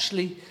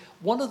actually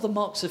one of the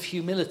marks of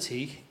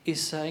humility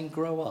is saying,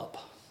 grow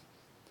up.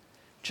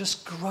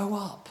 Just grow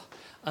up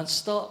and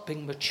start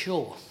being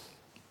mature.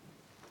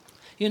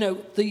 You know,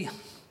 one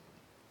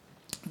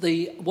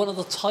of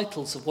the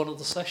titles of one of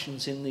the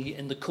sessions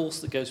in the course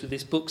that goes with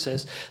this book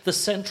says, the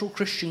central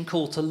Christian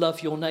call to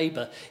love your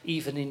neighbour,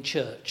 even in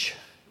church.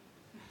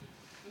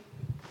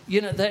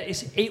 You know,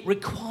 it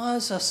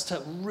requires us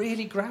to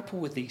really grapple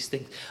with these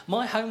things.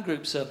 My home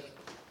groups are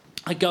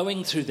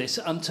going through this,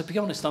 and to be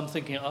honest, I'm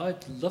thinking,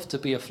 I'd love to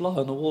be a fly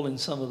on the wall in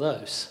some of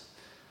those.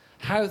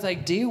 How they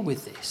deal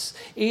with this.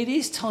 It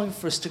is time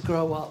for us to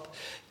grow up.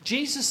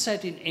 Jesus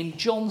said in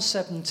John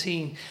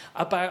 17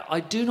 about, I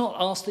do not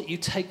ask that you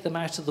take them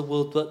out of the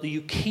world, but that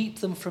you keep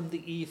them from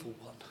the evil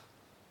one.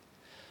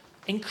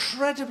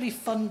 Incredibly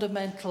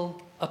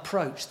fundamental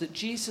approach that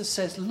Jesus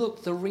says,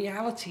 look, the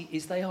reality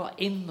is they are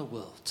in the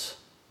world.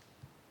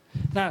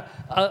 Now,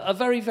 a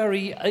very,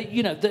 very,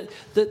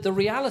 the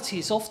reality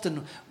is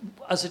often,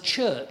 as a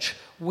church,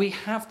 we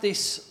have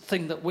this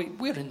thing that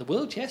we're in the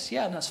world, yes,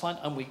 yeah, and that's fine,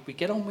 and we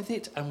get on with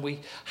it, and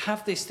we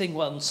have this thing,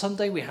 well, on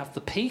Sunday we have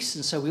the peace,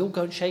 and so we all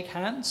go and shake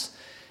hands,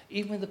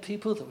 even with the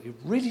people that we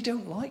really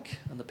don't like,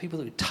 and the people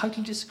that we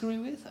totally disagree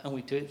with, and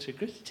we do it through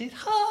gritted teeth.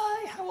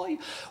 Hi, how How are you?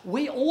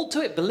 We all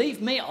do it.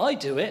 Believe me, I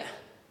do it.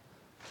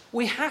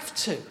 We have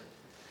to.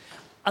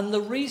 And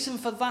the reason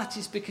for that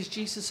is because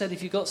Jesus said,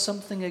 if you've got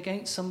something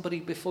against somebody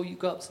before you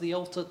go up to the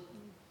altar,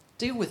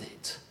 deal with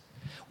it.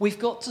 We've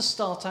got to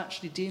start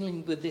actually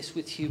dealing with this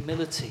with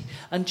humility.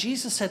 And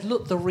Jesus said,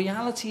 look, the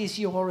reality is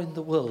you are in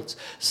the world.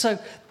 So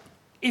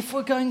if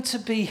we're going to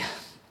be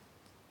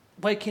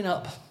waking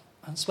up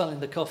and smelling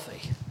the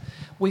coffee,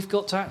 we've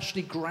got to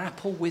actually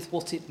grapple with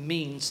what it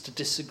means to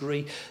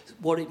disagree,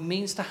 what it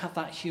means to have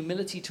that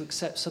humility to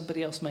accept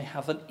somebody else may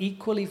have an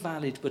equally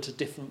valid but a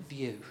different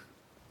view.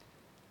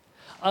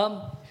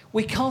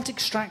 We can't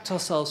extract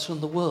ourselves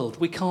from the world.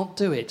 We can't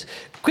do it.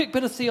 Quick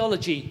bit of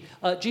theology.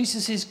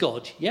 Jesus is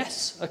God.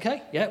 Yes?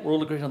 Okay? Yeah, we're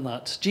all agreed on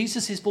that.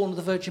 Jesus is born of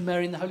the Virgin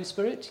Mary and the Holy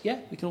Spirit. Yeah,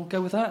 we can all go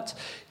with that.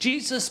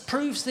 Jesus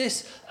proves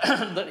this,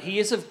 that he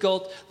is of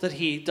God, that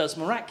he does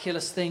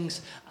miraculous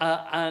things,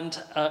 and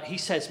he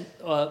says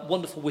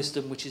wonderful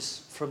wisdom, which is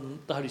from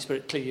the Holy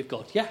Spirit, clearly of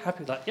God. Yeah, happy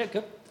with that. Yeah,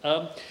 good.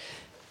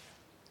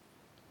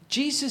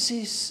 Jesus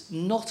is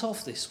not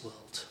of this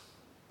world,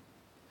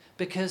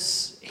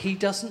 because he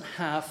doesn't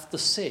have the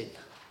sin.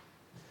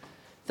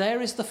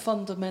 There is the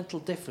fundamental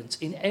difference.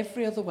 In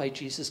every other way,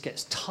 Jesus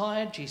gets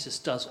tired, Jesus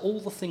does all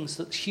the things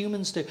that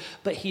humans do,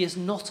 but he is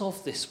not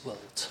of this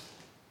world.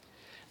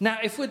 Now,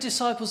 if we're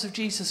disciples of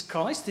Jesus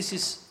Christ, this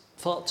is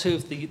part 2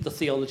 of the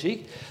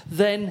theology,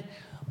 then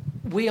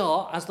we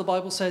are, as the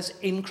Bible says,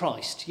 in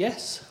Christ,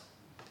 yes?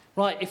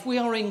 Right, if we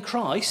are in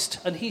Christ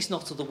and he's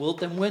not of the world,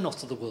 then we're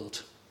not of the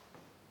world.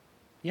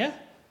 Yeah?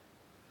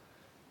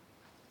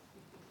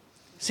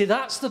 See,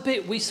 that's the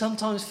bit we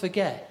sometimes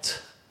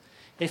forget.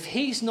 If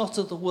he's not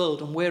of the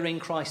world and we're in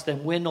Christ,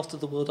 then we're not of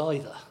the world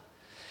either.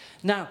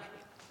 Now,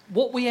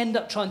 what we end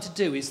up trying to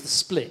do is the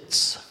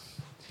splits.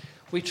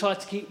 We try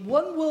to keep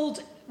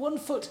one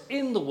foot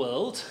in the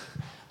world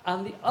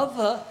and the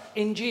other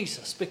in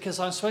Jesus, because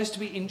I'm supposed to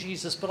be in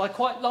Jesus, but I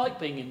quite like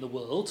being in the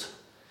world.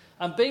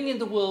 And being in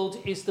the world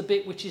is the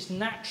bit which is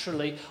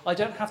naturally, I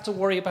don't have to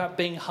worry about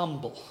being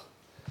humble.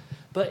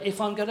 But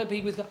if I'm going to be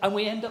with God, and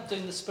we end up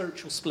doing the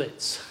spiritual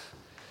splits.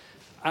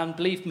 And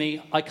believe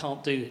me, I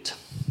can't do it.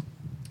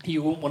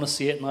 You wouldn't want to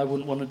see it, and I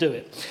wouldn't want to do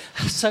it.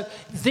 So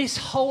this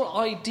whole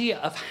idea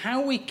of how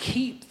we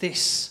keep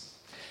this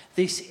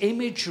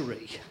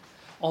imagery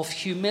of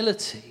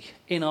humility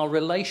in our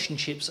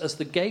relationships as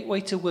the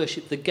gateway to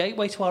worship, the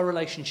gateway to our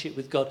relationship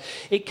with God,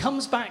 it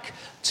comes back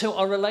to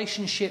our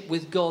relationship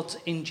with God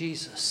in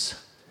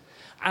Jesus.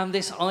 And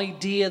this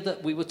idea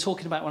that we were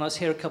talking about when I was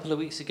here a couple of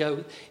weeks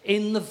ago,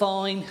 in the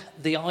vine,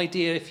 the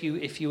idea, if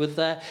you were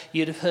there,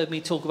 you'd have heard me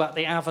talk about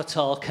the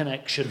Avatar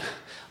connection.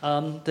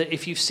 That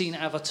if you've seen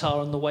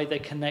Avatar and the way they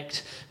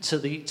connect to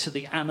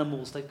the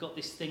animals, they've got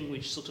this thing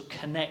which sort of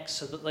connects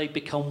so that they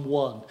become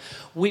one.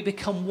 We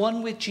become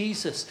one with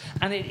Jesus,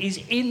 and it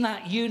is in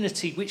that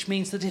unity, which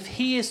means that if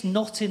he is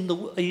not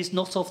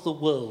of the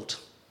world,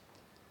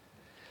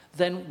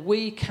 then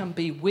we can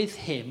be with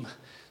him,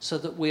 so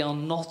that we're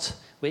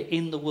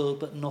in the world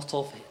but not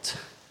of it.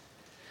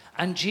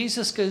 And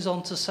Jesus goes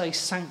on to say,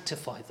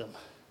 sanctify them.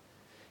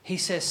 He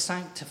says,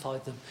 sanctify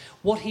them.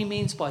 What he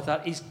means by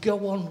that is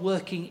go on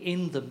working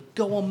in them.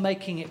 Go on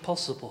making it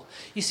possible.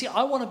 You see,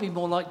 I want to be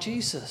more like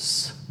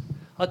Jesus.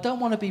 I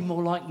don't want to be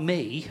more like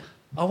me.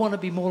 I want to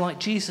be more like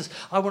Jesus.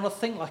 I want to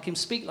think like him,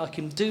 speak like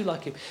him, do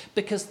like him.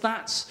 Because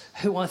that's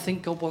who I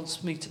think God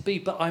wants me to be.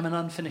 But I'm an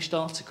unfinished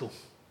article.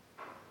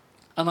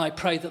 And I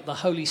pray that the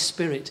Holy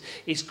Spirit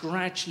is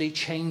gradually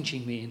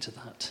changing me into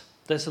that.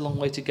 There's a long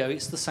way to go.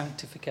 It's the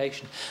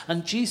sanctification.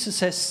 And Jesus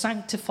says,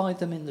 sanctify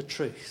them in the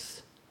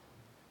truth.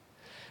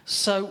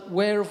 So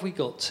where have we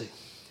got to?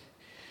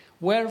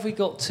 Where have we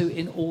got to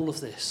in all of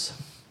this?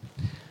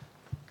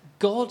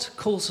 God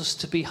calls us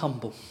to be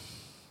humble.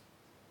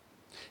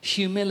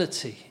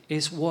 Humility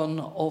is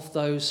one of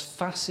those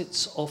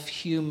facets of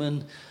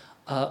human,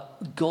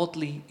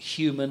 godly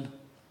human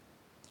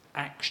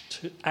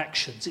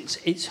actions.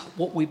 It's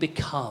what we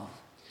become.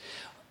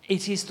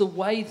 It is the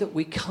way that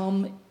we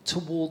come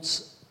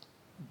towards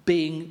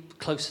being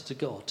closer to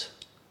God.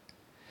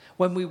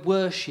 When we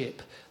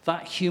worship,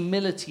 that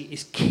humility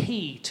is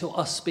key to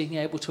us being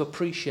able to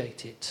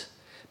appreciate it,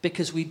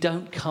 because we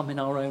don't come in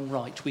our own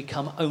right. We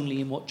come only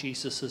in what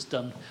Jesus has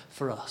done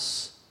for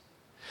us.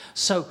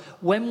 So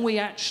when we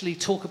actually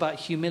talk about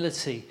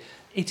humility,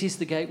 it is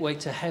the gateway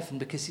to heaven,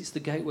 because it's the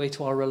gateway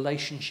to our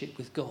relationship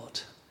with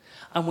God.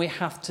 And we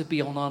have to be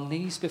on our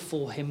knees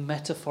before him,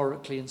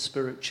 metaphorically and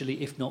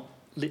spiritually, if not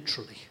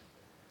literally.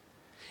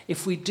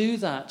 If we do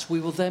that, we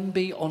will then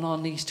be on our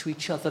knees to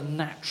each other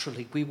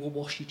naturally. We will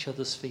wash each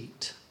other's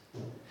feet.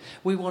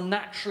 We will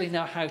naturally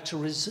know how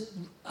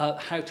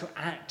to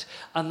act.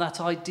 And that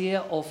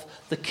idea of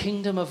the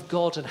kingdom of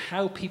God and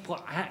how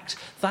people act,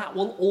 that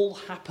will all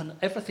happen.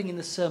 Everything in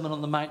the Sermon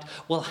on the Mount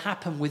will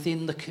happen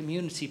within the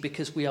community,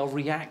 because we are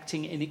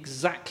reacting in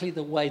exactly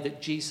the way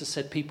that Jesus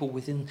said people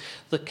within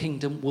the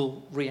kingdom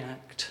will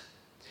react.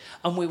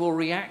 And we will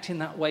react in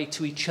that way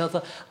to each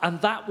other, and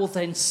that will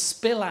then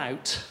spill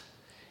out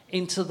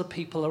into the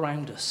people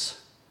around us.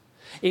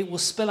 It will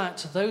spill out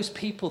to those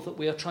people that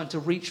we are trying to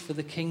reach for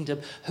the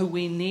kingdom, who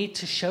we need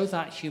to show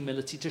that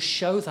humility, to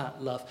show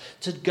that love,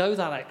 to go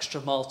that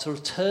extra mile, to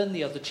turn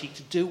the other cheek,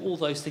 to do all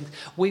those things.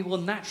 We will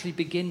naturally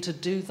begin to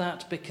do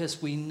that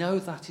because we know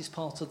that is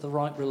part of the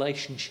right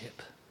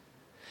relationship.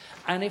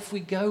 And if we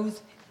go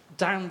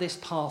down this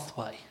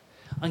pathway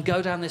and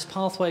go down this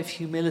pathway of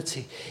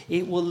humility,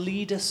 it will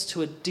lead us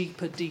to a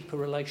deeper, deeper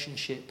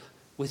relationship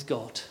with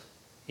God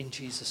in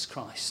Jesus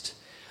Christ.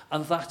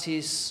 And that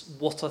is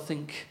what I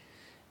think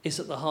is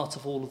at the heart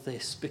of all of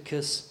this,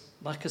 because,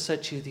 like I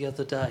said to you the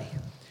other day,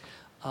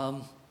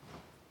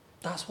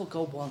 that's what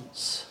God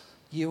wants.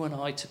 You and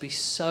I to be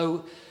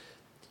so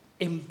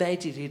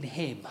embedded in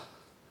him.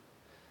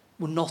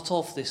 We're not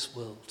of this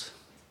world,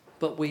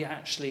 but we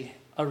actually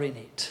are in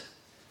it,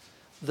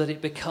 that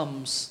it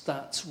becomes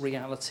that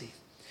reality.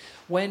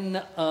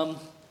 When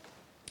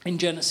in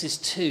Genesis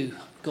 2,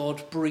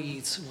 God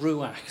breathes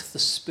Ruach, the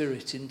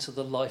Spirit, into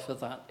the life of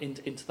that,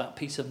 into that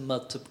piece of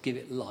mud to give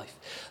it life.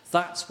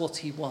 That's what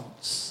he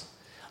wants.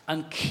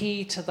 And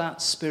key to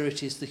that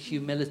Spirit is the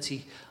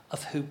humility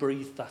of who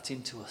breathed that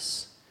into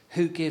us,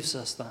 who gives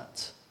us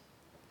that.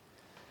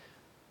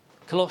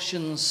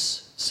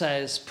 Colossians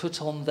says,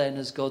 put on then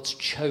as God's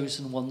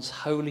chosen ones,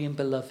 holy and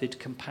beloved,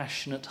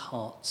 compassionate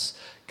hearts,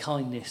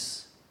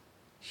 kindness,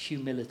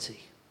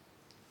 humility,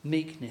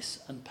 meekness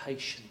and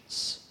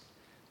patience,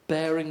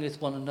 bearing with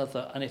one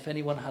another, and if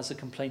anyone has a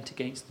complaint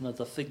against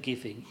another,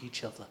 forgiving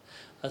each other,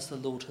 as the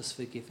Lord has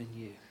forgiven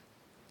you.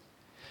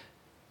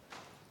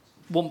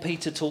 1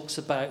 Peter talks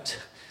about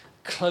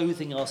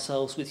clothing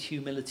ourselves with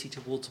humility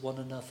towards one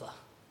another.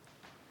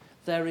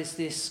 There is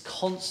this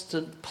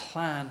constant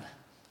plan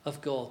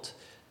of God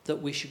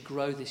that we should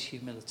grow this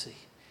humility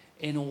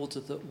in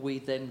order that we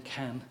then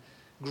can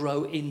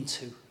grow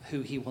into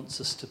who he wants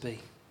us to be.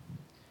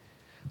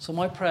 So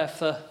my prayer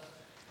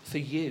for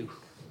you,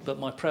 but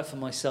my prayer for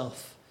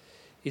myself,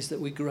 is that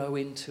we grow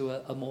into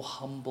a more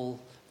humble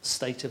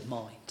state of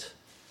mind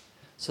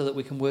so that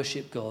we can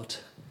worship God,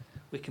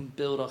 we can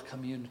build our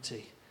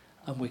community,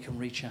 and we can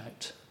reach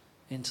out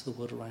into the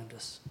world around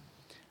us.